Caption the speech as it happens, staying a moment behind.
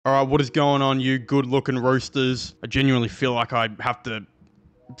All right, what is going on, you good-looking roosters? I genuinely feel like I have to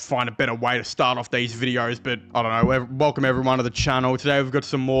find a better way to start off these videos, but I don't know. Welcome everyone to the channel. Today we've got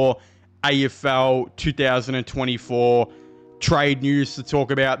some more AFL 2024 trade news to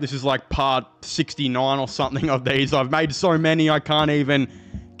talk about. This is like part 69 or something of these. I've made so many I can't even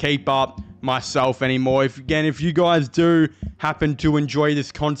keep up myself anymore. If you guys do happen to enjoy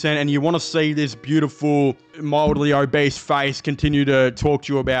this content and you want to see this beautiful, mildly obese face continue to talk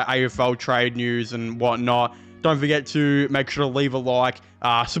to you about AFL trade news and whatnot, don't forget to make sure to leave a like,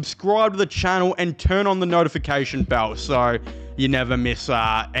 subscribe to the channel, and turn on the notification bell so you never miss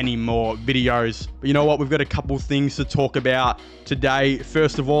any more videos. But you know what? We've got a couple things to talk about today.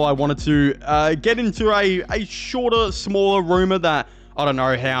 First of all, I wanted to get into a shorter, smaller rumor that I don't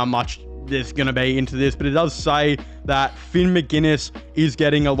know how much there's going to be into this, but it does say that Finn McGuinness is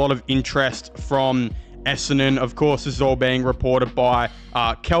getting a lot of interest from Essendon. Of course, this is all being reported by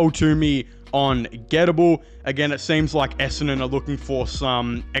Kel Toomey on Gettable. Again, it seems like Essendon are looking for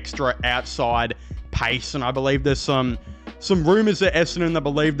some extra outside pace, and I believe there's some rumors at Essendon that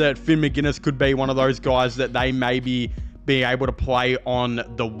believe that Finn McGuinness could be one of those guys that they maybe be able to play on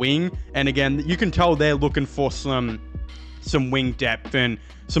the wing. And again, you can tell they're looking for some wing depth and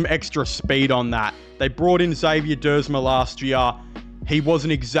some extra speed on that. They brought in Xavier Dersma last year. He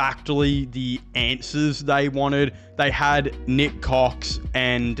wasn't exactly the answers they wanted. They had Nick Cox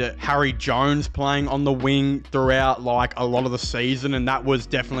and Harry Jones playing on the wing throughout like a lot of the season, and that was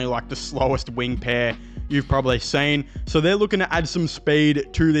definitely like the slowest wing pair you've probably seen. So they're looking to add some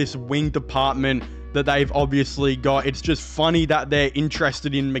speed to this wing department that they've obviously got. It's just funny that they're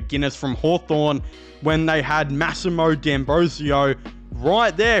interested in McGuinness from Hawthorn when they had Massimo D'Ambrosio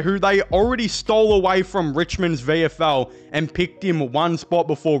right there, who they already stole away from Richmond's VFL and picked him one spot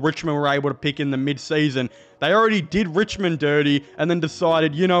before Richmond were able to pick in the mid-season. They already did Richmond dirty and then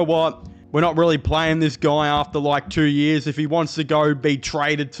decided, you know what, we're not really playing this guy after like 2 years. If he wants to go be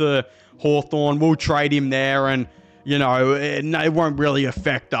traded to Hawthorn, we'll trade him there, and, you know, it won't really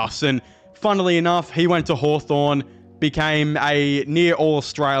affect us. And funnily enough, he went to Hawthorn, became a near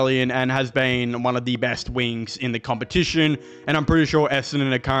All-Australian, and has been one of the best wings in the competition. And I'm pretty sure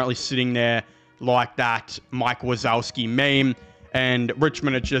Essendon are currently sitting there like that Mike Wazowski meme, and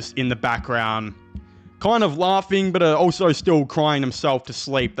Richmond are just in the background kind of laughing, but are also still crying themselves to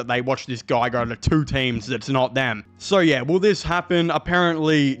sleep that they watched this guy go to two teams that's not them. So yeah, will this happen?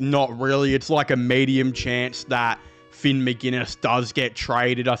 Apparently not really. It's like a medium chance that Finn McGuinness does get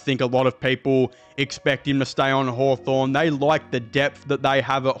traded. I think a lot of people expect him to stay on Hawthorn. They like the depth that they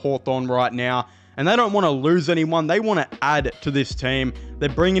have at Hawthorn right now, and they don't want to lose anyone. They want to add to this team. They're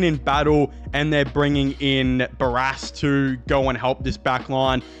bringing in Battle, and they're bringing in Barras to go and help this back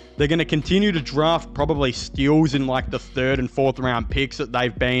line. They're going to continue to draft probably steals in like the 3rd and 4th round picks that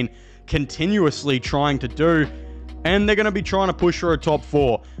they've been continuously trying to do, and they're going to be trying to push for a top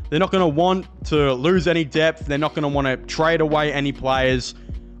 4. They're not going to want to lose any depth. They're not going to want to trade away any players.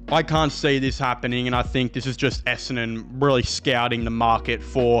 I can't see this happening, and I think this is just Essendon really scouting the market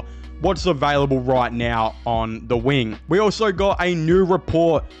for what's available right now on the wing. We also got a new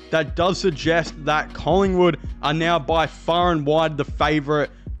report that does suggest that Collingwood are now by far and wide the favourite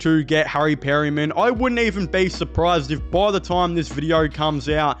to get Harry Perryman. I wouldn't even be surprised if by the time this video comes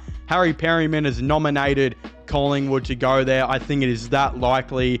out, Harry Perryman has nominated Collingwood to go there. I think it is that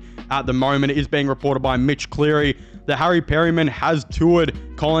likely at the moment. It is being reported by Mitch Cleary that Harry Perryman has toured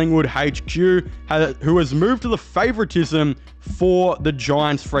Collingwood HQ, who has moved to the favouritism for the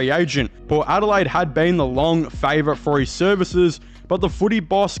Giants free agent. Port Adelaide had been the long favourite for his services, but the footy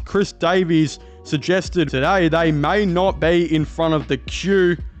boss Chris Davies suggested today they may not be in front of the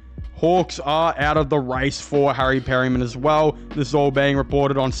queue. Hawks are out of the race for Harry Perryman as well. This is all being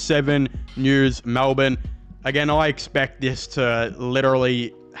reported on 7 News Melbourne. Again, I expect this to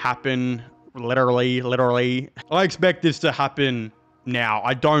literally happen. Literally. I expect this to happen now.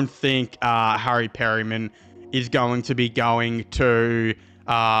 I don't think Harry Perryman is going to be going to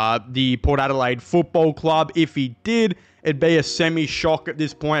the Port Adelaide Football Club. If he did, it'd be a semi-shock at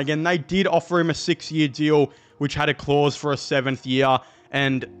this point. Again, they did offer him a 6-year deal, which had a clause for a 7th year,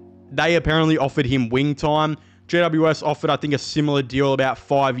 and they apparently offered him wing time. GWS offered, I think, a similar deal, about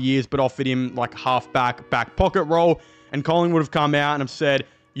 5 years, but offered him like half-back, back pocket role. And Collingwood have come out and have said,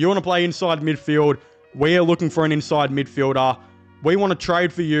 you want to play inside midfield? We are looking for an inside midfielder. We want to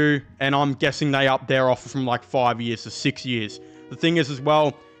trade for you. And I'm guessing they upped their offer from like 5 years to 6 years. The thing is as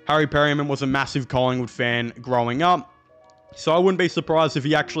well, Harry Perryman was a massive Collingwood fan growing up. So I wouldn't be surprised if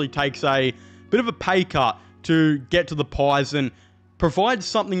he actually takes a bit of a pay cut to get to the Pies and provide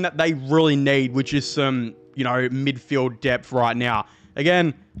something that they really need, which is some, you know, midfield depth right now.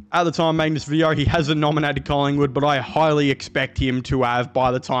 Again, at the time of making this video, he hasn't nominated Collingwood, but I highly expect him to have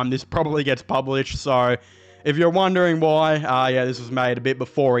by the time this probably gets published. So if you're wondering why, yeah, this was made a bit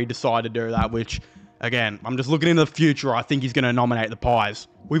before he decided to do that, which, again, I'm just looking into the future. I think he's going to nominate the Pies.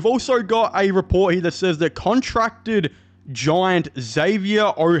 We've also got a report here that says that contracted giant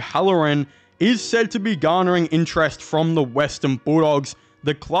Xavier O'Halloran is said to be garnering interest from the Western Bulldogs,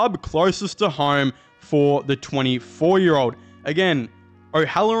 the club closest to home for the 24-year-old. Again,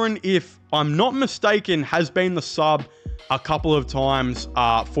 O'Halloran, if I'm not mistaken, has been the sub a couple of times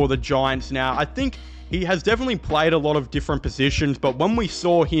for the Giants now. I think he has definitely played a lot of different positions, but when we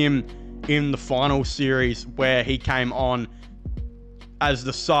saw him in the final series where he came on as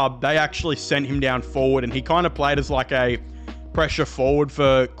the sub, they actually sent him down forward, and he kind of played as like a pressure forward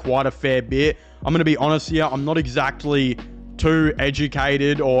for quite a fair bit. I'm going to be honest here, I'm not exactly too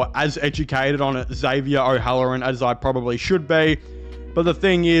educated or as educated on Xavier O'Halloran as I probably should be. But the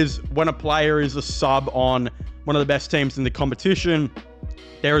thing is, when a player is a sub on one of the best teams in the competition,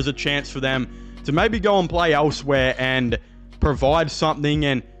 there is a chance for them to maybe go and play elsewhere and provide something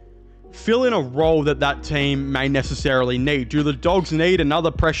and fill in a role that that team may necessarily need. Do the Dogs need another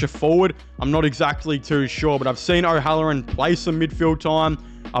pressure forward? I'm not exactly too sure, but I've seen O'Halloran play some midfield time.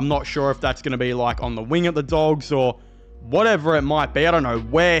 I'm not sure if that's going to be like on the wing at the Dogs or whatever it might be. I don't know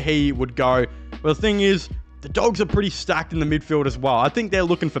where he would go. But the thing is, the Dogs are pretty stacked in the midfield as well. I think they're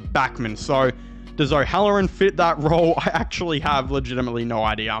looking for backmen. So does O'Halloran fit that role? I actually have legitimately no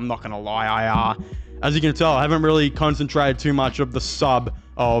idea. I'm not going to lie. As you can tell, I haven't really concentrated too much of the sub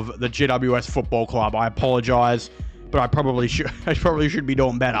of the GWS Football Club. I apologize, but I probably should be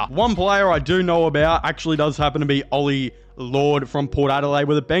doing better. One player I do know about actually does happen to be Ollie Lord from Port Adelaide,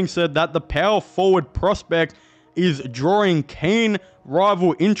 with it being said that the power forward prospect is drawing keen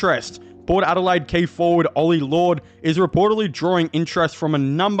rival interest. Port Adelaide key forward Ollie Lord is reportedly drawing interest from a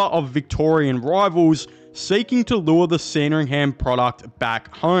number of Victorian rivals seeking to lure the Sandringham product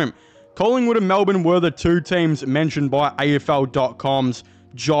back home. Collingwood and Melbourne were the two teams mentioned by AFL.com's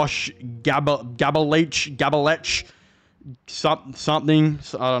Josh Gabalech, something,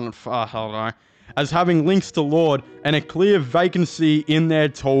 I don't know, as having links to Lord and a clear vacancy in their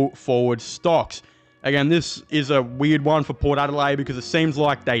tall forward stocks. Again, this is a weird one for Port Adelaide because it seems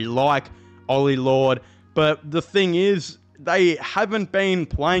like they like Ollie Lord, but the thing is, they haven't been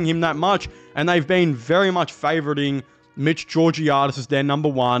playing him that much, and they've been very much favouring Mitch Georgiadis as their number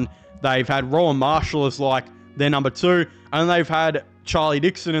one. They've had Rowan Marshall as like their number two, and they've had Charlie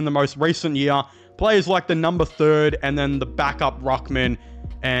Dixon in the most recent year, players like the number third and then the backup ruckman,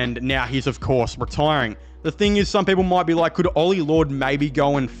 and now he's of course retiring. The thing is, some people might be like, could Ollie Lord maybe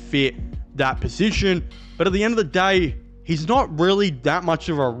go and fit that position? But at the end of the day, he's not really that much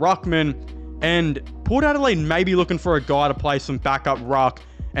of a ruckman, and Port Adelaide may be looking for a guy to play some backup ruck,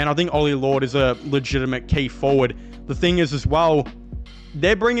 and I think Ollie Lord is a legitimate key forward. The thing is as well,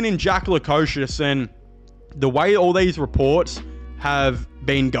 they're bringing in Jack Lukosius, and the way all these reports have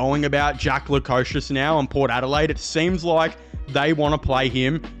been going about Jack Lukosius now on Port Adelaide, it seems like they want to play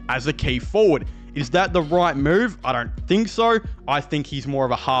him as a key forward. Is that the right move? I don't think so. I think he's more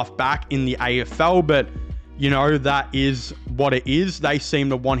of a half-back in the AFL, but, you know, that is what it is. They seem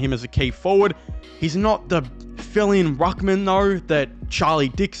to want him as a key forward. He's not the fill-in ruckman, though, that Charlie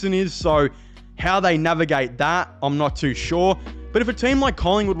Dixon is, so how they navigate that, I'm not too sure. But if a team like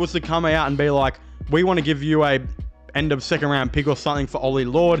Collingwood was to come out and be like, we want to give you a end of second round pick or something for Ollie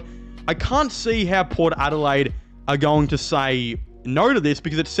Lord, I can't see how Port Adelaide are going to say no to this,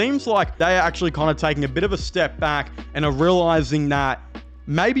 because it seems like they are actually kind of taking a bit of a step back and are realizing that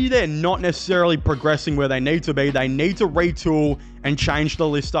maybe they're not necessarily progressing where they need to be. They need to retool and change the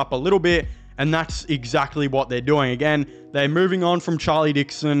list up a little bit, and that's exactly what they're doing. Again, they're moving on from Charlie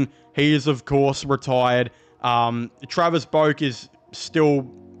Dixon. He is, of course, retired. Travis Boak is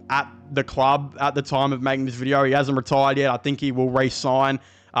still at the club at the time of making this video. He hasn't retired yet. I think he will re-sign.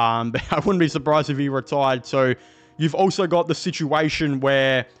 But I wouldn't be surprised if he retired. So you've also got the situation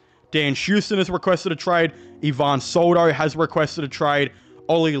where Dan Houston has requested a trade. Ivan Soldo has requested a trade.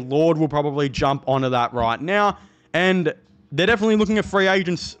 Ollie Lord will probably jump onto that right now. And they're definitely looking at free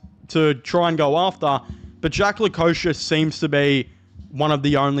agents to try and go after. But Jack Lukosius seems to be one of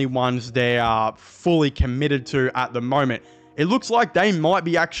the only ones they are fully committed to at the moment. It looks like they might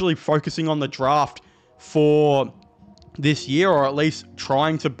be actually focusing on the draft for this year, or at least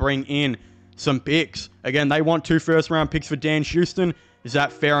trying to bring in some picks. Again, they want 2 first-round picks for Dan Houston. Is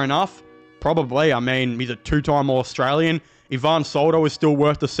that fair enough? Probably. I mean, he's a 2-time All-Australian. Ivan Soldo is still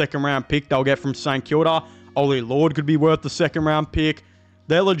worth the second-round pick they'll get from St Kilda. Ollie Lord could be worth the second-round pick.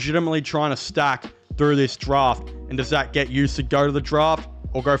 They're legitimately trying to stack through this draft. And does that get used to go to the draft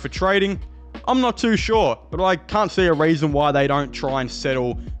or go for trading? I'm not too sure, but I can't see a reason why they don't try and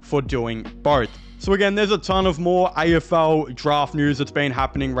settle for doing both. So again, there's a ton of more AFL draft news that's been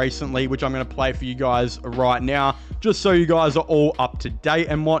happening recently, which I'm going to play for you guys right now, just so you guys are all up to date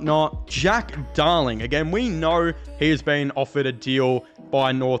and whatnot. Jack Darling, again, we know he has been offered a deal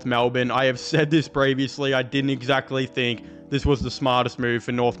by North Melbourne. I have said this previously. I didn't exactly think this was the smartest move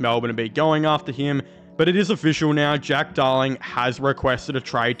for North Melbourne to be going after him, but it is official now. Jack Darling has requested a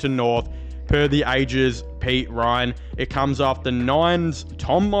trade to North. Per the Age's Pete Ryan, it comes after Nine's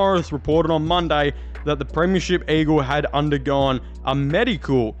Tom Morris reported on Monday that the Premiership Eagle had undergone a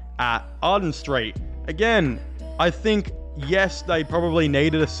medical at Arden Street. Again, I think, yes, they probably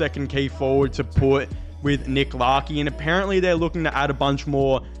needed a second key forward to put with Nick Larkey, and apparently they're looking to add a bunch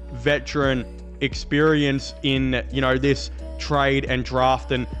more veteran experience in, you know, this trade and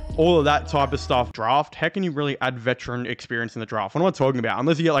draft and all of that type of stuff. Draft? How can you really add veteran experience in the draft? What am I talking about?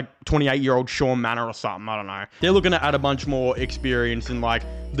 Unless you get like 28-year-old Sean Manor or something. I don't know. They're looking to add a bunch more experience in like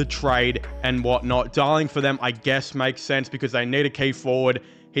the trade and whatnot. Darling for them, I guess, makes sense because they need a key forward.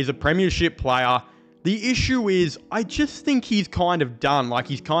 He's a premiership player. The issue is, I just think he's kind of done. Like,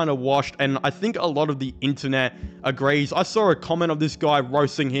 he's kind of washed, and I think a lot of the internet agrees. I saw a comment of this guy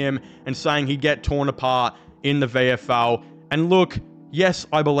roasting him and saying he'd get torn apart in the VFL. And look, yes,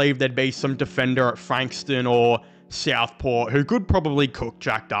 I believe there'd be some defender at Frankston or Southport who could probably cook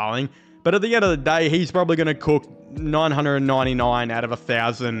Jack Darling. But at the end of the day, he's probably going to cook 999 out of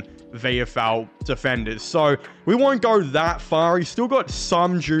 1,000 VFL defenders. So we won't go that far. He's still got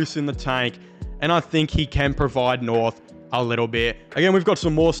some juice in the tank, and I think he can provide North a little bit. Again, we've got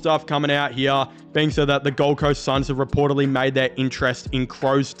some more stuff coming out here, being said that the Gold Coast Suns have reportedly made their interest in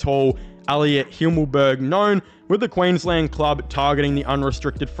Crows tall Elliot Himmelberg known, with the Queensland club targeting the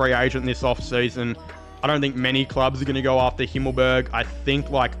unrestricted free agent this offseason. I don't think many clubs are going to go after Himmelberg. I think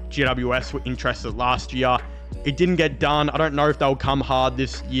like GWS were interested last year. It didn't get done. I don't know if they'll come hard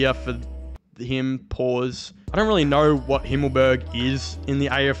this year for him. Pause. I don't really know what Himmelberg is in the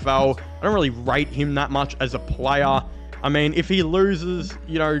AFL. I don't really rate him that much as a player. I mean, if he loses,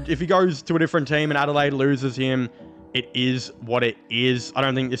 you know, if he goes to a different team and Adelaide loses him, it is what it is. I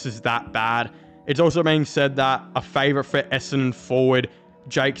don't think this is that bad. It's also being said that a favourite for Essendon forward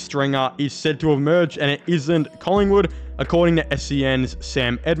Jake Stringer is said to have emerged, and it isn't Collingwood, according to SEN's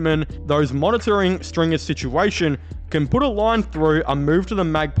Sam Edmund. Those monitoring Stringer's situation can put a line through a move to the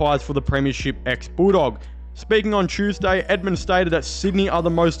Magpies for the Premiership ex-Bulldog. Speaking on Tuesday, Edmund stated that Sydney are the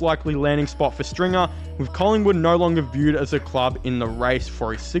most likely landing spot for Stringer, with Collingwood no longer viewed as a club in the race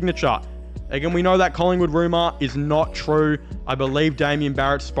for his signature. Again, we know that Collingwood rumour is not true. I believe Damien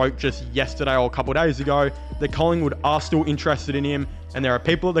Barrett spoke just yesterday or a couple of days ago that Collingwood are still interested in him, and there are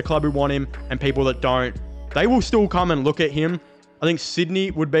people at the club who want him and people that don't. They will still come and look at him. I think Sydney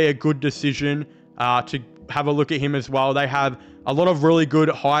would be a good decision to have a look at him as well. They have a lot of really good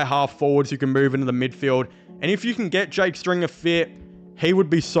high half forwards who can move into the midfield. And if you can get Jake Stringer fit, he would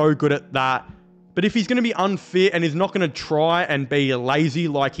be so good at that. But if he's going to be unfit and he's not going to try and be lazy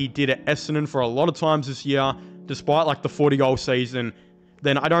like he did at Essendon for a lot of times this year, despite like the 40-goal season,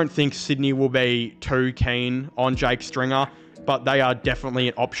 then I don't think Sydney will be too keen on Jake Stringer. But they are definitely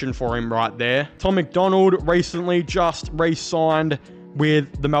an option for him right there. Tom McDonald recently just re-signed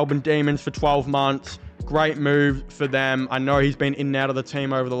with the Melbourne Demons for 12 months. Great move for them. I know he's been in and out of the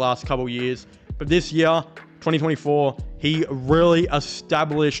team over the last couple of years. But this year, 2024, he really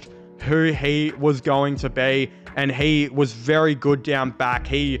established who he was going to be. And he was very good down back.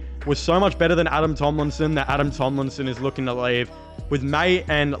 He was so much better than Adam Tomlinson that Adam Tomlinson is looking to leave. With May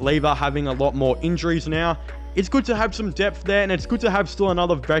and Lever having a lot more injuries now, it's good to have some depth there, and it's good to have still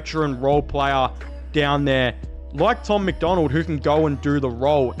another veteran role player down there like Tom McDonald who can go and do the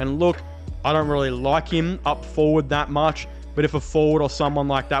role. And look, I don't really like him up forward that much, but if a forward or someone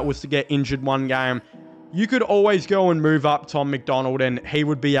like that was to get injured one game, you could always go and move up Tom McDonald and he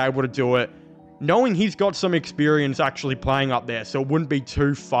would be able to do it, knowing he's got some experience actually playing up there, so it wouldn't be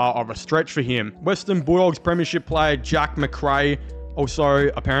too far of a stretch for him. Western Bulldogs Premiership player Jack McRae also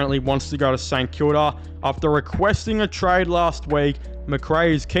apparently wants to go to St Kilda. After requesting a trade last week,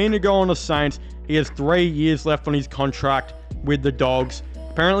 McRae is keen to go on the Saints. He has 3 years left on his contract with the Dogs.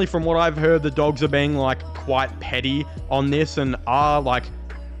 Apparently, from what I've heard, the Dogs are being like quite petty on this and are like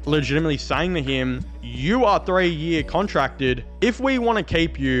legitimately saying to him, you are 3-year contracted. If we want to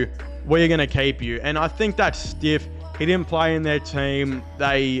keep you, we're going to keep you. And I think that's stiff. He didn't play in their team.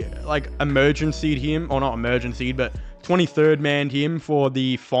 They like emergency'd him, or not emergency'd, but 23rd manned him for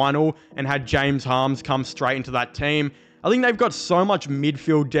the final and had James Harms come straight into that team. I think they've got so much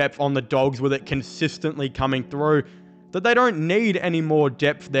midfield depth on the Dogs with it consistently coming through that they don't need any more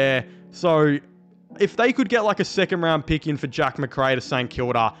depth there. So if they could get like a second round pick in for Jack Macrae to St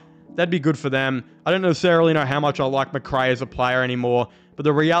Kilda, that'd be good for them. I don't necessarily know how much I like Macrae as a player anymore, but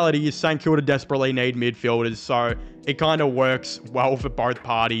the reality is St Kilda desperately need midfielders, so it kind of works well for both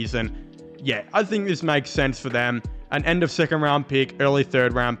parties. And yeah, I think this makes sense for them. An end of second round pick, early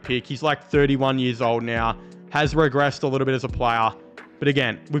third round pick. He's like 31 years old now, has regressed a little bit as a player. But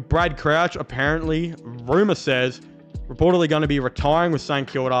again, with Brad Crouch, apparently, rumour says, reportedly going to be retiring with St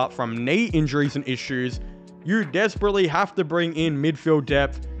Kilda from knee injuries and issues, you desperately have to bring in midfield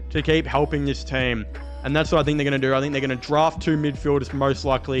depth to keep helping this team. And that's what I think they're going to do. I think they're going to draft 2 midfielders most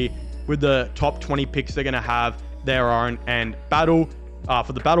likely with the top 20 picks they're going to have their own, and battle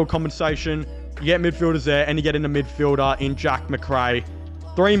for the battle compensation. You get midfielders there, and you get in a midfielder in Jack Macrae.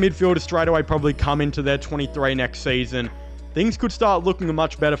 3 midfielders straight away probably come into their 23 next season. Things could start looking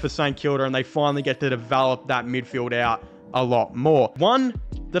much better for St Kilda, and they finally get to develop that midfield out a lot more. One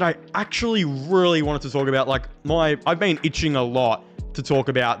that I actually really wanted to talk about, like I've been itching a lot to talk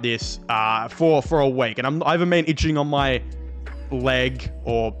about this for a week, and I haven't been itching on my leg,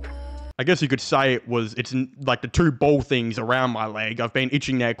 or I guess you could say it's like the 2 ball things around my leg. I've been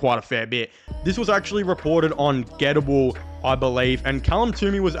itching there quite a fair bit. This was actually reported on Gettable, I believe, and Callum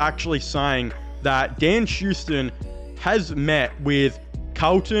Toomey was actually saying that Dan Houston has met with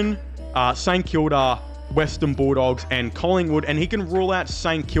Carlton, St Kilda, Western Bulldogs, and Collingwood, and he can rule out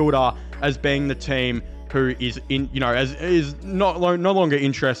St Kilda as being the team who is no longer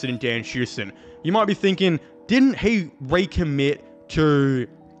interested in Dan Houston. You might be thinking, didn't he recommit to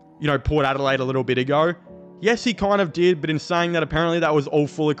Port Adelaide a little bit ago? Yes, he kind of did, but in saying that, apparently that was all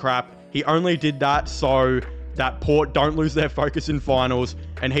full of crap. He only did that so that Port don't lose their focus in finals,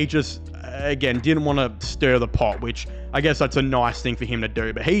 and he just, again, didn't want to stir the pot, which I guess that's a nice thing for him to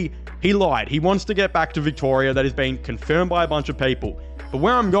do. But he lied. He wants to get back to Victoria. That has been confirmed by a bunch of people. But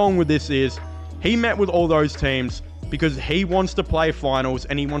where I'm going with this is, he met with all those teams because he wants to play finals,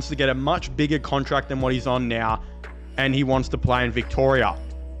 and he wants to get a much bigger contract than what he's on now, and he wants to play in Victoria.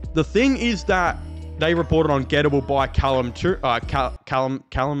 The thing is that they reported on Gettable by Callum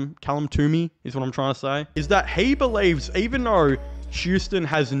Toomey, is what I'm trying to say, is that he believes, even though Houston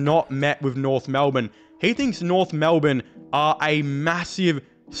has not met with North Melbourne, he thinks North Melbourne are a massive,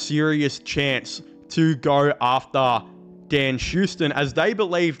 serious chance to go after Dan Houston, as they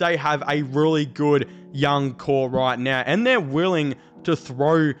believe they have a really good young core right now, and they're willing to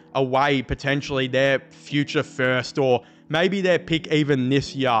throw away potentially their future first, or maybe their pick even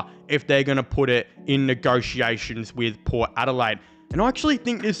this year, if they're going to put it in negotiations with Port Adelaide. And I actually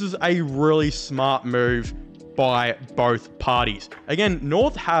think this is a really smart move by both parties. Again,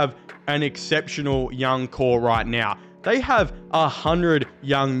 North have an exceptional young core right now. They have 100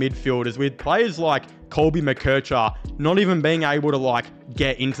 young midfielders with players like Colby McKercher not even being able to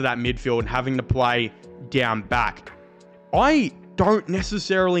get into that midfield and having to play down back. I don't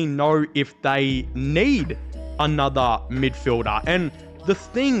necessarily know if they need another midfielder. And the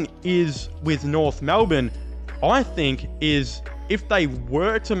thing is with North Melbourne, I think, is if they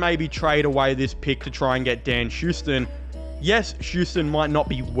were to maybe trade away this pick to try and get Dan Houston, yes, Houston might not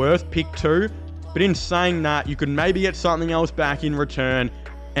be worth pick 2, but in saying that, you could maybe get something else back in return,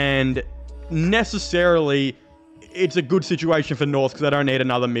 and necessarily it's a good situation for North because they don't need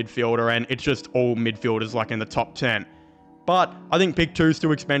another midfielder, and it's just all midfielders in the top 10. But I think pick 2 is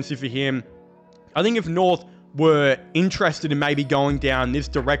too expensive for him. I think if North were interested in maybe going down this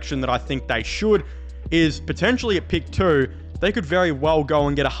direction that I think they should, is potentially at pick 2, they could very well go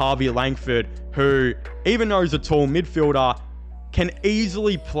and get a Harvey Langford, who, even though he's a tall midfielder, can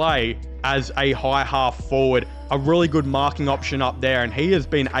easily play as a high half forward, a really good marking option up there, and he has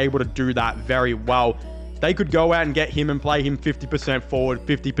been able to do that very well. They could go out and get him and play him 50% forward,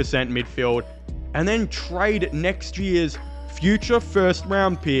 50% midfield, and then trade next year's future first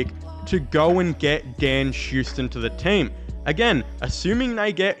round pick to go and get Dan Houston to the team. Again, assuming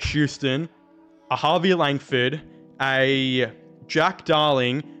they get Houston, a Harvey Langford, a Jack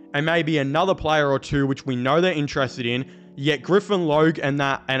Darling, and maybe another player or 2, which we know they're interested in. You get Griffin Logue and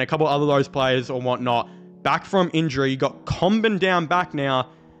a couple other those players or whatnot back from injury. You got Comben down back now.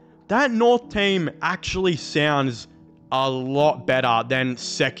 That North team actually sounds a lot better than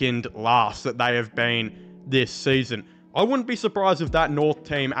second last that they have been this season. I wouldn't be surprised if that North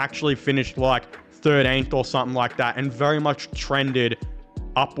team actually finished 13th or something like that, and very much trended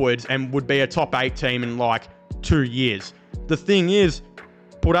upwards and would be a top 8 team in 2 years. The thing is,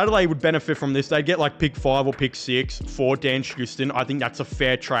 Port Adelaide would benefit from this. They'd get pick 5 or pick 6 for Dan Houston. I think that's a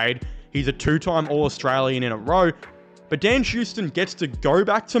fair trade. He's a 2-time All-Australian in a row. But Dan Houston gets to go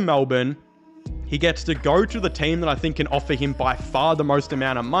back to Melbourne. He gets to go to the team that I think can offer him by far the most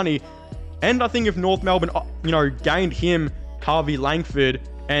amount of money. And I think if North Melbourne, gained him, Harvey Langford,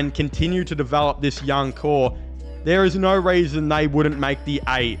 and continue to develop this young core, there is no reason they wouldn't make the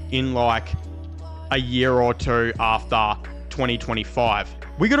 8 in like a year or two after 2025.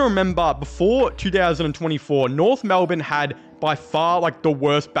 We got to remember, before 2024, North Melbourne had by far like the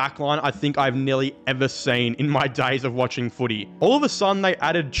worst backline I think I've nearly ever seen in my days of watching footy. All of a sudden, they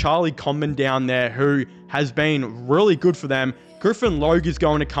added Charlie Comben down there, who has been really good for them. Griffin Logue is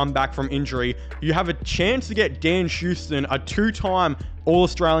going to come back from injury. You have a chance to get Dan Houston, a 2-time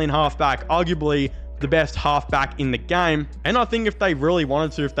All-Australian halfback, arguably the best halfback in the game. And I think if they really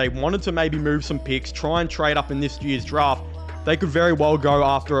wanted to, if they wanted to maybe move some picks, try and trade up in this year's draft, they could very well go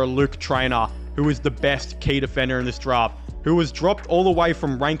after a Luke Traynor, who is the best key defender in this draft, who was dropped all the way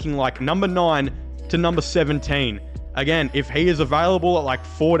from ranking like number 9 to number 17. Again, if he is available at like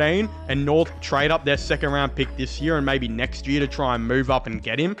 14 and North trade up their second round pick this year and maybe next year to try and move up and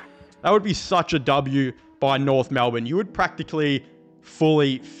get him, that would be such a W by North Melbourne. You would practically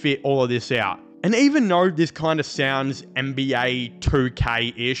fully fit all of this out. And even though this kind of sounds NBA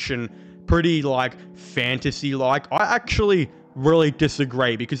 2K-ish and pretty like fantasy-like, I actually really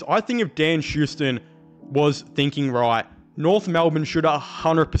disagree, because I think if Dan Houston was thinking right, North Melbourne should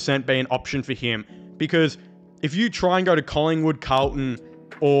 100% be an option for him. Because if you try and go to Collingwood, Carlton,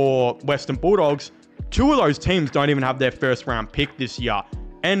 or Western Bulldogs, 2 of those teams don't even have their first round pick this year.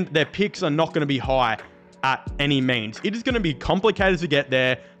 And their picks are not going to be high at any means. It is going to be complicated to get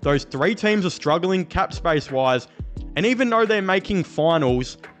there. Those 3 teams are struggling cap space wise. And even though they're making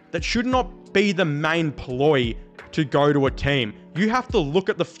finals, that should not be the main ploy to go to a team. You have to look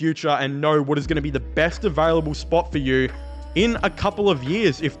at the future and know what is going to be the best available spot for you in a couple of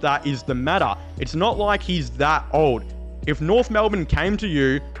years, if that is the matter. It's not like he's that old. If North Melbourne came to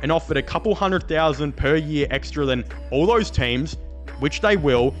you and offered a couple $100,000 per year extra than all those teams, which they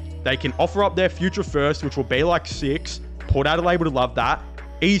will, they can offer up their future first, which will be like 6. Port Adelaide would love that.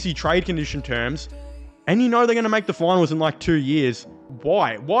 Easy trade condition terms. And you know they're going to make the finals in like 2 years.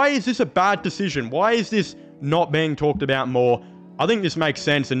 Why? Why is this a bad decision? Why is this not being talked about more? I think this makes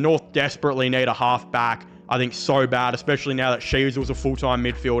sense, and North desperately need a halfback. I think so bad, especially now that Sheaves was a full-time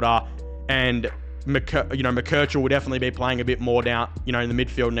midfielder, and McKercher will definitely be playing a bit more down, in the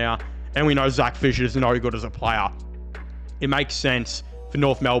midfield now. And we know Zach Fisher is no good as a player. It makes sense for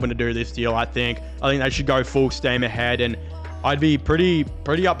North Melbourne to do this deal, I think. I think they should go full steam ahead, and I'd be pretty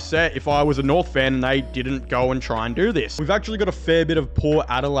upset if I was a North fan and they didn't go and try and do this. We've actually got a fair bit of Port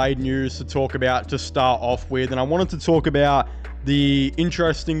Adelaide news to talk about to start off with, and I wanted to talk about the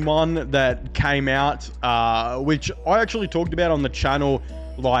interesting one that came out, which I actually talked about on the channel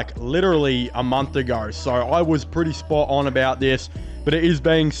like literally a month ago. So I was pretty spot on about this, but it is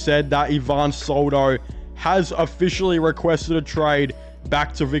being said that Ivan Soldo has officially requested a trade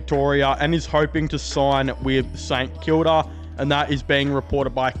back to Victoria and is hoping to sign with St Kilda, and that is being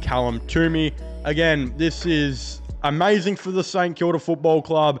reported by Callum Toomey. Again, this is amazing for the St Kilda Football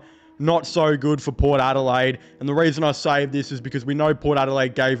Club, not so good for Port Adelaide. And the reason I say this is because we know Port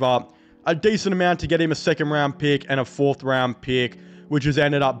Adelaide gave up a decent amount to get him a 2nd round pick and a 4th round pick, which has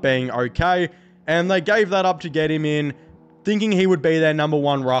ended up being okay. And they gave that up to get him in, thinking he would be their number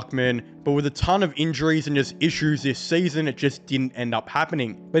 1 ruckman, but with a ton of injuries and just issues this season, it just didn't end up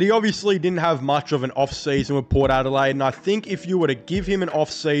happening. But he obviously didn't have much of an off-season with Port Adelaide, and I think if you were to give him an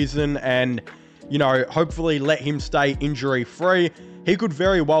off-season and, hopefully let him stay injury-free, he could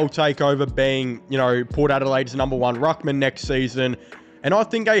very well take over being, Port Adelaide's number 1 ruckman next season. And I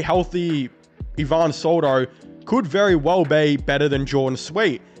think a healthy Ivan Soldo could very well be better than Jordan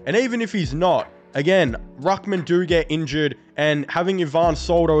Sweet. And even if he's not, again, ruckmen do get injured, and having Ivan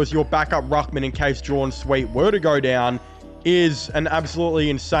Soldo as your backup ruckman in case Jordan Sweet were to go down is an absolutely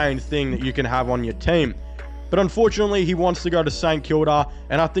insane thing that you can have on your team. But unfortunately, he wants to go to St Kilda,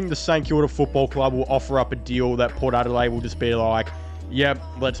 and I think the St Kilda Football Club will offer up a deal that Port Adelaide will just be like, yep,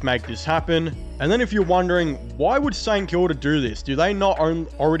 let's make this happen. And then if you're wondering, why would St Kilda do this? Do they not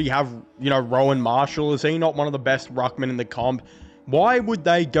already have, Rowan Marshall? Is he not one of the best ruckmen in the comp? Why would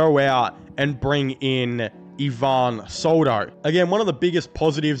they go out and bring in Ivan Soldo? Again, one of the biggest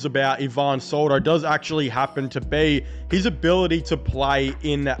positives about Ivan Soldo does actually happen to be his ability to play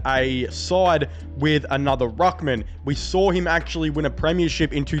in a side with another ruckman. We saw him actually win a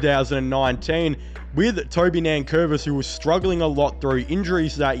premiership in 2019 with Toby Nankervis, who was struggling a lot through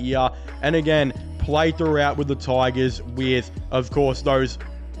injuries that year, and again, played throughout with the Tigers with, of course, those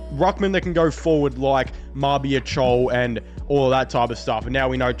ruckman that can go forward like Marbia Chol and all of that type of stuff. And now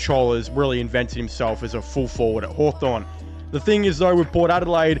we know Chol has really invented himself as a full forward at Hawthorn. The thing is, though, with Port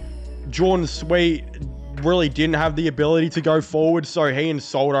Adelaide, Jordan Sweet really didn't have the ability to go forward, so he and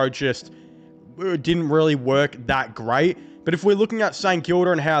Soldo just didn't really work that great. But if we're looking at St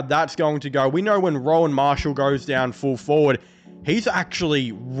Kilda and how that's going to go, we know when Rowan Marshall goes down full forward, he's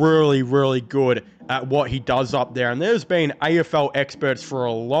actually really, really good at what he does up there. And there's been AFL experts for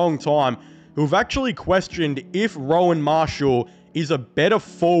a long time who've actually questioned if Rowan Marshall is a better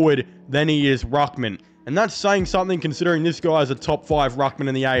forward than he is ruckman. And that's saying something, considering this guy is a top 5 ruckman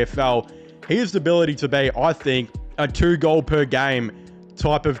in the AFL. He has the ability to be, I think, a 2-goal per game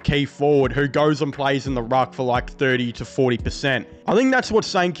type of key forward who goes and plays in the ruck for like 30 to 40%. I think that's what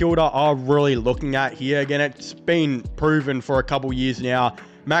St Kilda are really looking at here. Again, it's been proven for a couple years now.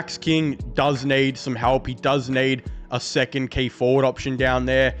 Max King does need some help. He does need a second key forward option down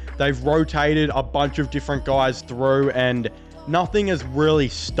there. They've rotated a bunch of different guys through and nothing has really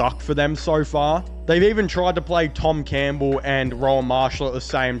stuck for them so far. They've even tried to play Tom Campbell and Rowan Marshall at the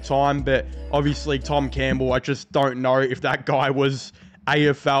same time, but obviously Tom Campbell, I just don't know if that guy was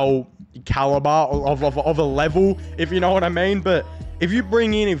AFL caliber of a level, if you know what I mean. But if you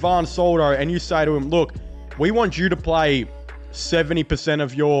bring in Ivan Soldo and you say to him, look, we want you to play 70%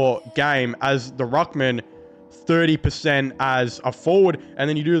 of your game as the ruckman, 30% as a forward, and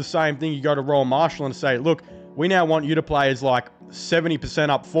then you do the same thing, you go to Rowan Marshall and say, look, we now want you to play as like 70%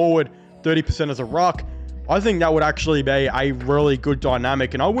 up forward, 30% as a ruck. I think that would actually be a really good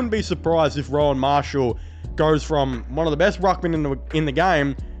dynamic, and I wouldn't be surprised if Rowan Marshall goes from one of the best ruckmen in the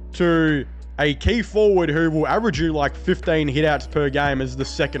game to a key forward who will average you like 15 hitouts per game as the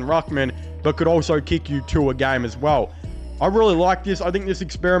second ruckman, but could also kick you 2 a game as well. I really like this. I think this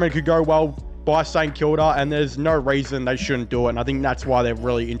experiment could go well by St Kilda, and there's no reason they shouldn't do it, and I think that's why they're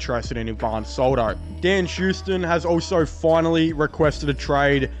really interested in Ivan Soldo. Dan Houston has also finally requested a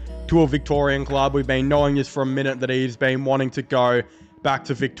trade to a Victorian club. We've been knowing this for a minute, that he's been wanting to go back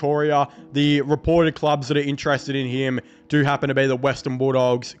to Victoria. The reported clubs that are interested in him do happen to be the Western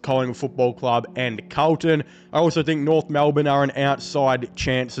Bulldogs, Collingwood Football Club, and Carlton. I also think North Melbourne are an outside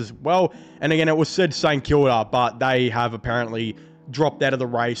chance as well. And again, it was said St Kilda, but they have apparently dropped out of the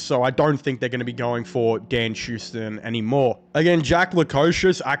race, so I don't think they're going to be going for Dan Houston anymore. Again, Jack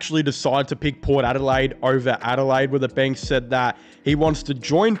Lukosius actually decided to pick Port Adelaide over Adelaide, with it being said that he wants to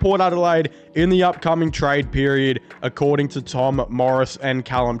join Port Adelaide in the upcoming trade period, according to Tom Morris and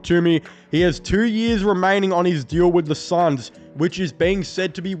Callum Toomey. He has 2 years remaining on his deal with the Suns, which is being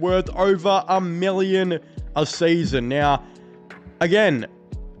said to be worth over $1 million a season. Now, again,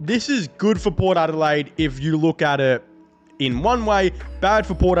 this is good for Port Adelaide if you look at it in one way, bad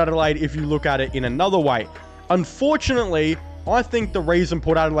for Port Adelaide if you look at it in another way. Unfortunately, I think the reason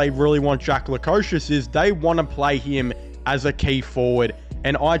Port Adelaide really want Jack Lukosius is they want to play him as a key forward,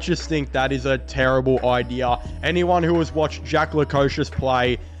 and I just think that is a terrible idea. Anyone who has watched Jack Lukosius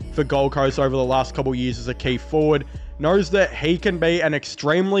play for Gold Coast over the last couple of years as a key forward knows that he can be an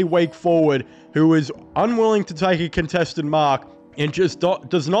extremely weak forward who is unwilling to take a contested mark, and just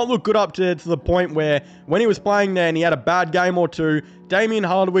does not look good up to the point where when he was playing there and he had a bad game or two, Damien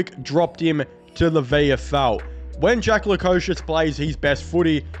Hardwick dropped him to the VFL. When Jack Lukosius plays his best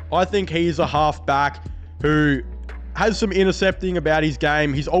footy, I think he's a halfback who has some intercepting about his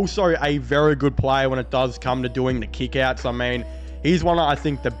game. He's also a very good player when it does come to doing the kickouts. I mean, he's one of, I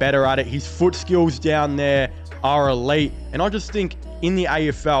think, the better at it. His foot skills down there are elite, and I just think in the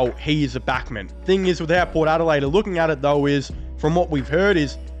AFL, he is a backman. Thing is, with how Port Adelaide are looking at it, though, is from what we've heard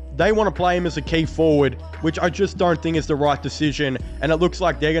is they want to play him as a key forward, which I just don't think is the right decision. And it looks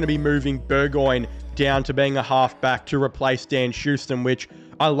like they're going to be moving Burgoyne down to being a halfback to replace Dan Houston, which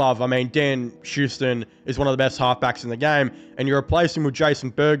I love. I mean, Dan Houston is one of the best halfbacks in the game, and you're replacing with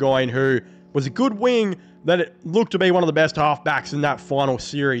Jason Burgoyne, who was a good wing that it looked to be one of the best halfbacks in that final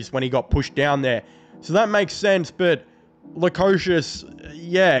series when he got pushed down there. So that makes sense, but Lukosius,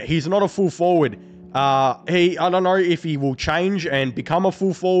 yeah, he's not a full forward. I don't know if he will change and become a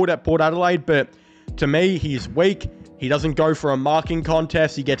full forward at Port Adelaide, but to me, he's weak. He doesn't go for a marking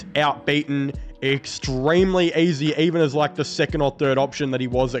contest. He gets outbeaten extremely easy, even as like the second or third option that he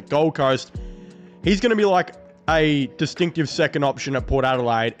was at Gold Coast. He's going to be like a distinctive second option at Port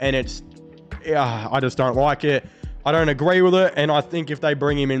Adelaide, and I just don't like it. I don't agree with it, and I think if they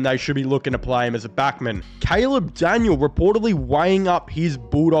bring him in, they should be looking to play him as a backman. Caleb Daniel reportedly weighing up his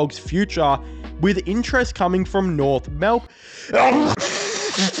Bulldogs' future with interest coming from North Melbourne.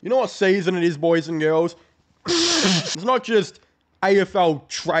 You know what season it is, boys and girls? It's not just AFL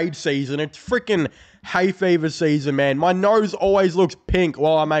trade season. It's freaking hay fever season, man. My nose always looks pink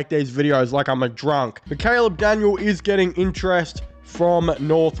while I make these videos like I'm a drunk. But Caleb Daniel is getting interest from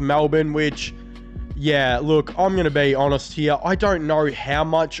North Melbourne, which, yeah, look, I'm going to be honest here. I don't know how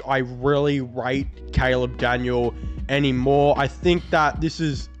much I really rate Caleb Daniel anymore. I think that this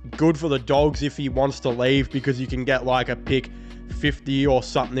is good for the Dogs if he wants to leave, because you can get like a pick 50 or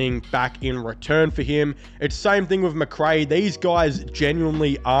something back in return for him. It's same thing with McRae. These guys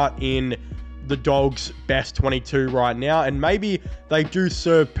genuinely aren't in the Dogs' best 22 right now, and maybe they do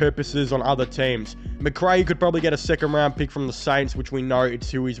serve purposes on other teams. McRae could probably get a second round pick from the Saints, which we know it's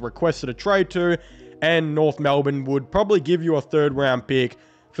who he's requested a trade to, and North Melbourne would probably give you a third round pick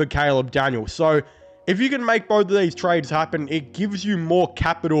for Caleb Daniel. So if you can make both of these trades happen, it gives you more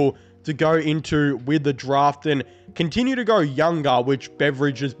capital to go into with the draft and continue to go younger, which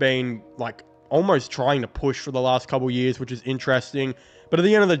Beveridge has been like almost trying to push for the last couple of years, which is interesting. But at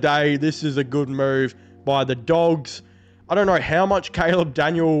the end of the day, this is a good move by the Dogs. I don't know how much Caleb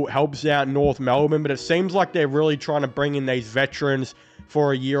Daniel helps out North Melbourne, but it seems like they're really trying to bring in these veterans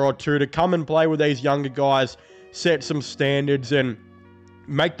for a year or two to come and play with these younger guys, set some standards, and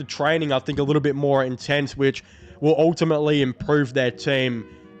make the training, I think, a little bit more intense, which will ultimately improve their team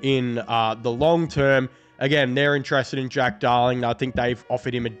in the long term. Again, they're interested in Jack Darling. I think they've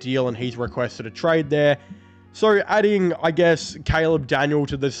offered him a deal and he's requested a trade there. So adding, I guess, Caleb Daniel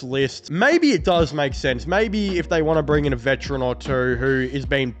to this list, maybe it does make sense. Maybe if they want to bring in a veteran or two who is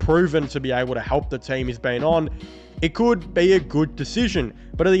being proven to be able to help the team he's been on, it could be a good decision.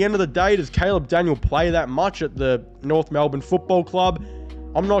 But at the end of the day, does Caleb Daniel play that much at the North Melbourne Football Club?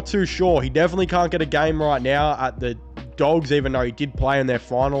 I'm not too sure. He definitely can't get a game right now at the Dogs, even though he did play in their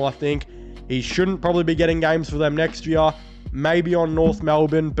final, I think. He shouldn't probably be getting games for them next year. Maybe on North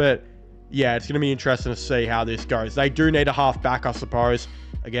Melbourne, but yeah, it's going to be interesting to see how this goes. They do need a half-back, I suppose.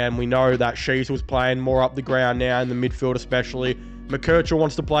 Again, we know that Shees was playing more up the ground now, in the midfield especially. McKercher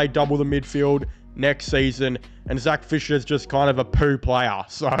wants to play double the midfield next season, and Zach Fisher's just kind of a poo player.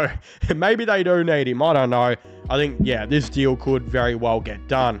 So maybe they do need him. I don't know. I think, yeah, this deal could very well get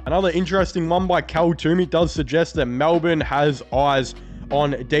done. Another interesting one by Cal Toomey does suggest that Melbourne has eyes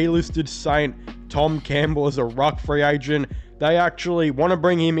on delisted Saint Tom Campbell as a ruck free agent. They actually want to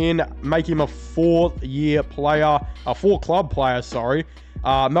bring him in, make him a four-club player, sorry.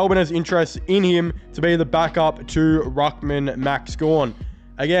 Melbourne has interest in him to be the backup to ruckman Max Gawn.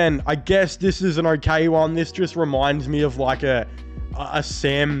 Again, I guess this is an okay one. This just reminds me of like a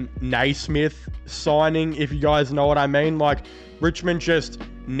Sam Naismith signing, if you guys know what I mean. Like, Richmond just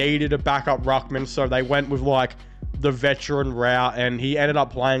needed a backup ruckman, so they went with like the veteran route, and he ended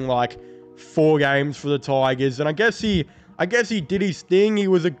up playing like 4 games for the Tigers, and I guess he did his thing. He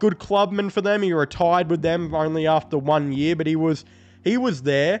was a good clubman for them. He retired with them only after 1 year, but he was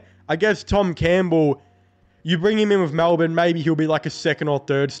there. I guess Tom Campbell, you bring him in with Melbourne, maybe he'll be like a second or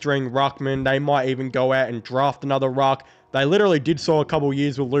third string ruckman. They might even go out and draft another ruck. They literally did so a couple of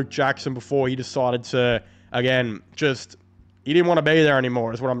years with Luke Jackson before he decided to, again, just, he didn't want to be there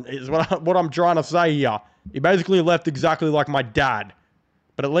anymore, is what I'm trying to say here. He basically left exactly like my dad.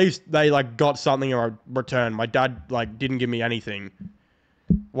 But at least they like got something in return. My dad like didn't give me anything.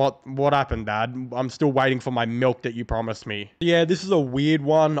 What happened, Dad? I'm still waiting for my milk that you promised me. Yeah, this is a weird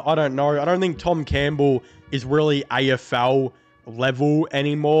one. I don't know. I don't think Tom Campbell is really AFL level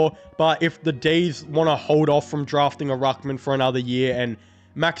anymore. But if the Ds want to hold off from drafting a ruckman for another year, and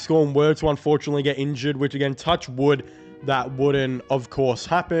Max Gawn were to unfortunately get injured, which again, touch wood, that wouldn't of course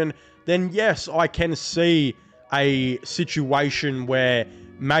happen, then yes, I can see a situation where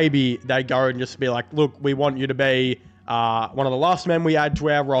maybe they go and just be like, look, we want you to be one of the last men we add to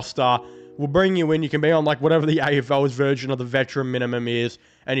our roster. We'll bring you in. You can be on like whatever the AFL's version of the veteran minimum is,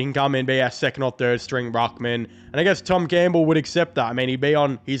 and you can come in and be our second or third string ruckman. And I guess Tom Campbell would accept that. I mean, he'd be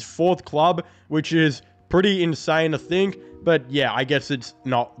on his 4th club, which is pretty insane to think. But yeah, I guess it's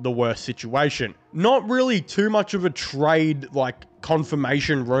not the worst situation. Not really too much of a trade like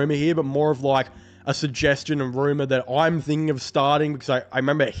confirmation rumor here, but more of like a suggestion and rumor that I'm thinking of starting, because I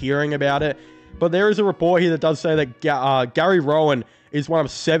remember hearing about it. But there is a report here that does say that Gary Rowan is one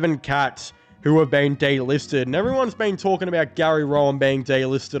of 7 cats who have been delisted. And everyone's been talking about Gary Rowan being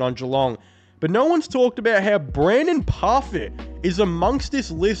delisted on Geelong. But no one's talked about how Brandon Parfitt is amongst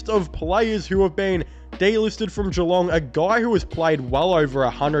this list of players who have been delisted from Geelong. A guy who has played well over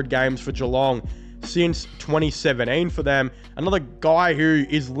 100 games for Geelong since 2017 for them. Another guy who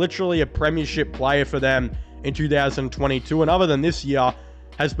is literally a premiership player for them in 2022. And other than this year,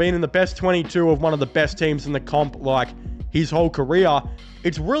 has been in the best 22 of one of the best teams in the comp like his whole career.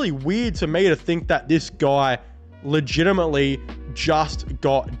 It's really weird to me to think that this guy legitimately just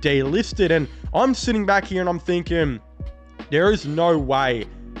got delisted. And I'm sitting back here and I'm thinking, there is no way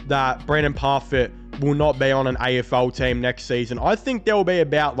that Brandon Parfitt will not be on an AFL team next season. I think there will be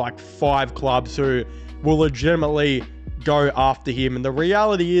about like 5 clubs who will legitimately go after him. And the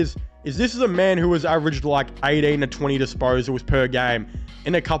reality is this is a man who has averaged like 18 to 20 disposals per game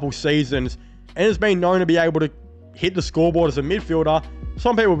in a couple seasons and has been known to be able to hit the scoreboard as a midfielder.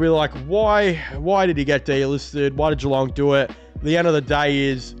 Some people will be like, why did he get delisted? Why did Geelong do it? The end of the day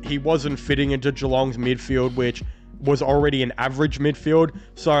is he wasn't fitting into Geelong's midfield, which was already an average midfield.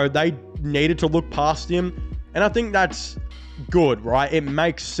 So they needed to look past him. And I think that's good, right? It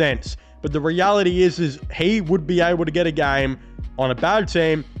makes sense. But the reality is he would be able to get a game on a bad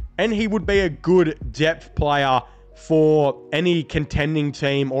team, and he would be a good depth player for any contending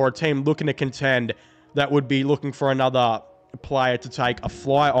team or a team looking to contend that would be looking for another player to take a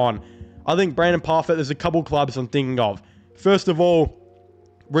fly on. I think Brandon Parfitt, there's a couple clubs I'm thinking of. First of all,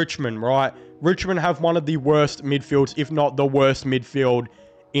 Richmond, right? Richmond have one of the worst midfields, if not the worst midfield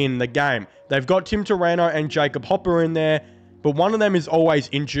in the game. They've got Tim Taranto and Jacob Hopper in there, but one of them is always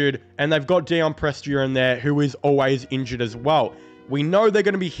injured, and they've got Dion Prestia in there, who is always injured as well. We know they're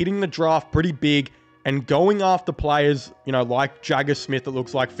going to be hitting the draft pretty big and going after players, you know, like Jagger Smith, it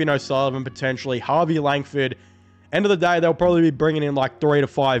looks like, Finn O'Sullivan potentially, Harvey Langford. End of the day, they'll probably be bringing in like 3 to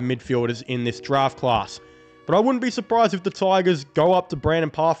 5 midfielders in this draft class. But I wouldn't be surprised if the Tigers go up to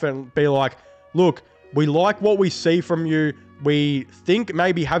Brandon Parfitt and be like, look, we like what we see from you. We think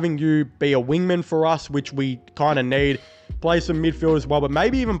maybe having you be a wingman for us, which we kind of need. Play some midfield as well, but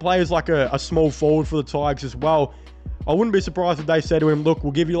maybe even play as like a small forward for the Tigers as well. I wouldn't be surprised if they said to him, look,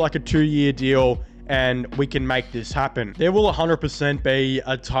 we'll give you like a 2-year deal and we can make this happen. There will 100% be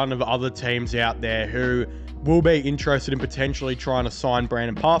a ton of other teams out there who will be interested in potentially trying to sign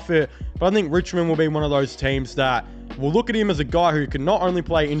Brandon Parfitt, but I think Richmond will be one of those teams that will look at him as a guy who can not only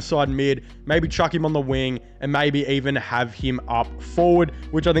play inside mid, maybe chuck him on the wing, and maybe even have him up forward,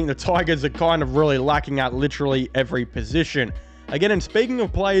 which I think the Tigers are kind of really lacking at literally every position. Again, and speaking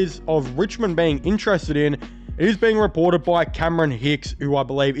of players of Richmond being interested in, it is being reported by Cameron Hicks, who I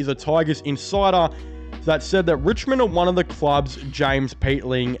believe is a Tigers insider, that said that Richmond are one of the clubs James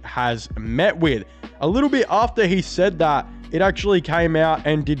Peatling has met with. A little bit after he said that, it actually came out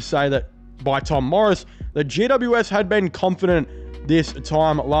and did say that by Tom Morris, that GWS had been confident this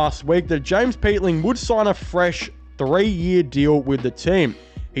time last week that James Peatling would sign a fresh 3-year deal with the team.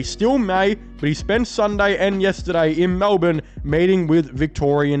 He still may, but he spent Sunday and yesterday in Melbourne meeting with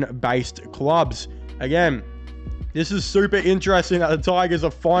Victorian-based clubs. Again, this is super interesting that the Tigers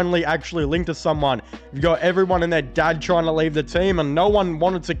are finally actually linked to someone. You've got everyone and their dad trying to leave the team, and no one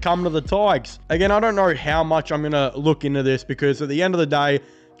wanted to come to the Tigers. Again, I don't know how much I'm going to look into this, because at the end of the day,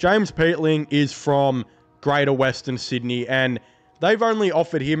 James Peatling is from Greater Western Sydney, and they've only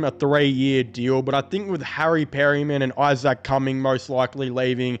offered him a 3-year deal. But I think with Harry Perryman and Isaac Cumming most likely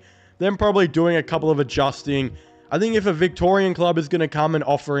leaving, them probably doing a couple of adjusting, I think if a Victorian club is going to come and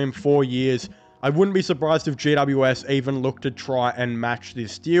offer him 4 years, I wouldn't be surprised if GWS even look to try and match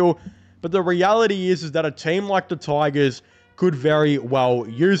this deal. But the reality is that a team like the Tigers could very well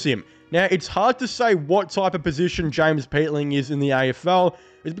use him. Now, it's hard to say what type of position James Peatling is in the AFL.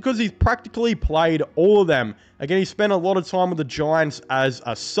 It's because he's practically played all of them. Again, he spent a lot of time with the Giants as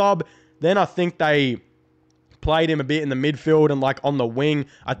a sub. Then I think they played him a bit in the midfield and like on the wing.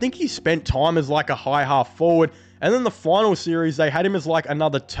 I think he spent time as like a high half forward. And then the final series, they had him as like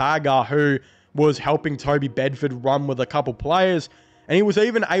another tagger who was helping Toby Bedford run with a couple players. And he was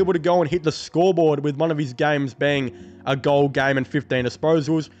even able to go and hit the scoreboard with one of his games being a goal game and 15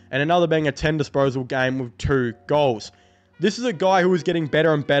 disposals, and another being a 10 disposal game with 2 goals. This is a guy who was getting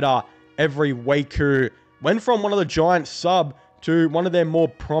better and better every week, who went from one of the Giants sub to one of their more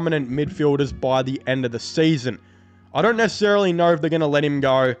prominent midfielders by the end of the season. I don't necessarily know if they're going to let him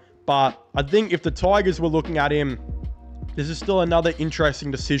go, but I think if the Tigers were looking at him, this is still another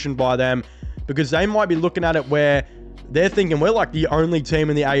interesting decision by them, because they might be looking at it where they're thinking, we're like the only team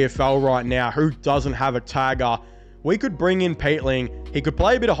in the AFL right now who doesn't have a tagger. We could bring in Peatling. He could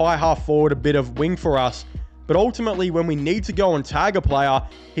play a bit of high half forward, a bit of wing for us. But ultimately, when we need to go and tag a player,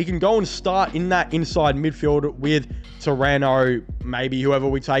 he can go and start in that inside midfield with Taranto, maybe whoever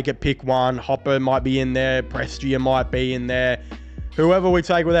we take at pick 1. Hopper might be in there. Prestia might be in there. Whoever we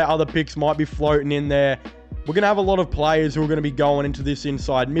take with our other picks might be floating in there. We're going to have a lot of players who are going to be going into this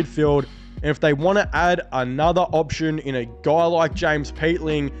inside midfield. And if they want to add another option in a guy like James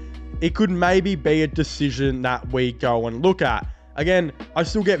Peatling, it could maybe be a decision that we go and look at. Again, I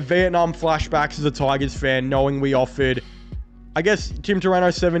still get Vietnam flashbacks as a Tigers fan, knowing we offered, I guess, Tim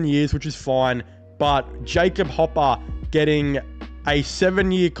Taranto 7 years, which is fine. But Jacob Hopper getting a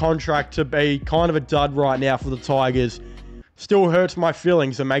 7-year contract to be kind of a dud right now for the Tigers still hurts my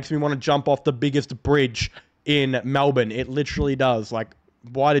feelings and makes me want to jump off the biggest bridge in Melbourne. It literally does. Like,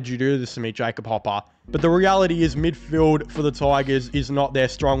 why did you do this to me, Jacob Hopper? But the reality is midfield for the Tigers is not their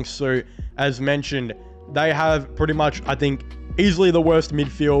strong suit. As mentioned, they have pretty much, I think, easily the worst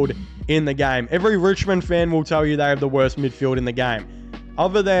midfield in the game. Every Richmond fan will tell you they have the worst midfield in the game.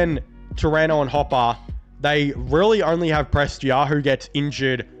 Other than Taranto and Hopper, they really only have Prestia, who gets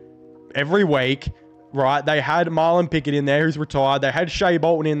injured every week, right? They had Marlon Pickett in there, who's retired. They had Shea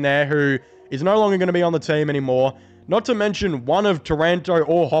Bolton in there, who is no longer going to be on the team anymore. Not to mention, one of Taranto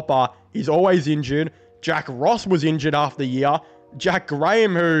or Hopper is always injured. Jack Ross was injured after the year. Jack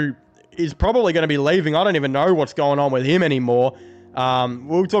Graham, who is probably going to be leaving. I don't even know what's going on with him anymore.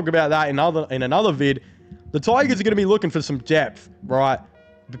 We'll talk about that in another vid. The Tigers are going to be looking for some depth, right?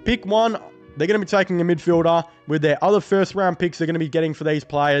 Pick one, they're going to be taking a midfielder. With their other first-round picks they're going to be getting for these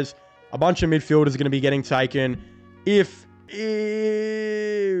players, a bunch of midfielders are going to be getting taken.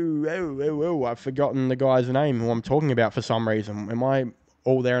 I've forgotten the guy's name who I'm talking about for some reason. Am I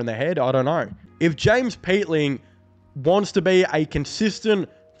all there in the head? I don't know. If James Peatling wants to be a consistent,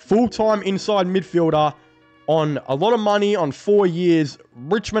 full-time inside midfielder on a lot of money on 4 years,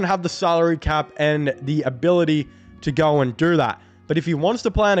 Richmond have the salary cap and the ability to go and do that. But if he wants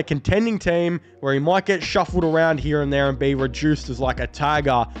to play on a contending team where he might get shuffled around here and there and be reduced as like a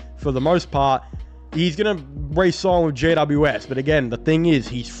tagger for the most part, he's going to re-sign with GWS. But again, the thing is,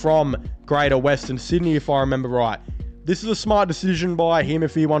 he's from Greater Western Sydney, if I remember right. This is a smart decision by him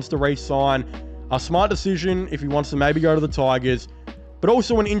if he wants to re-sign. A smart decision if he wants to maybe go to the Tigers. But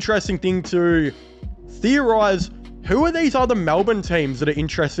also an interesting thing to theorize, who are these other Melbourne teams that are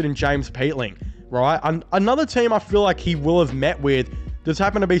interested in James Peatling, right? Another team I feel like he will have met with does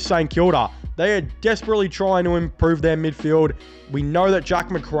happen to be St Kilda. They are desperately trying to improve their midfield. We know that Jack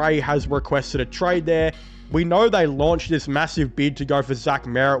McRae has requested a trade there. We know they launched this massive bid to go for Zach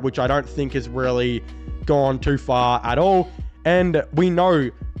Merritt, which I don't think has really gone too far at all. And we know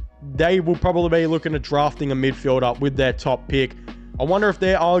they will probably be looking at drafting a midfielder with their top pick. I wonder if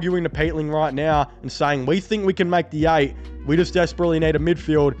they're arguing to Peatling right now and saying, we think we can make the 8. We just desperately need a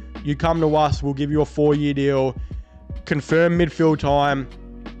midfield. You come to us, we'll give you a 4-year deal, confirm midfield time,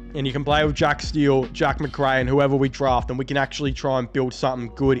 and you can play with Jack Steele, Jack McRae, and whoever we draft, and we can actually try and build something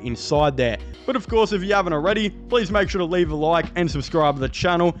good inside there. But of course, if you haven't already, please make sure to leave a like and subscribe to the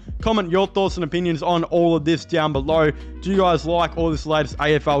channel. Comment your thoughts and opinions on all of this down below. Do you guys like all this latest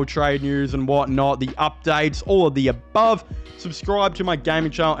AFL trade news and whatnot, the updates, all of the above? Subscribe to my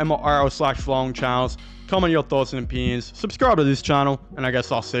gaming channel and my RL/Flowing channels. Comment your thoughts and opinions. Subscribe to this channel, and I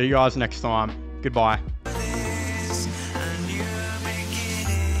guess I'll see you guys next time. Goodbye.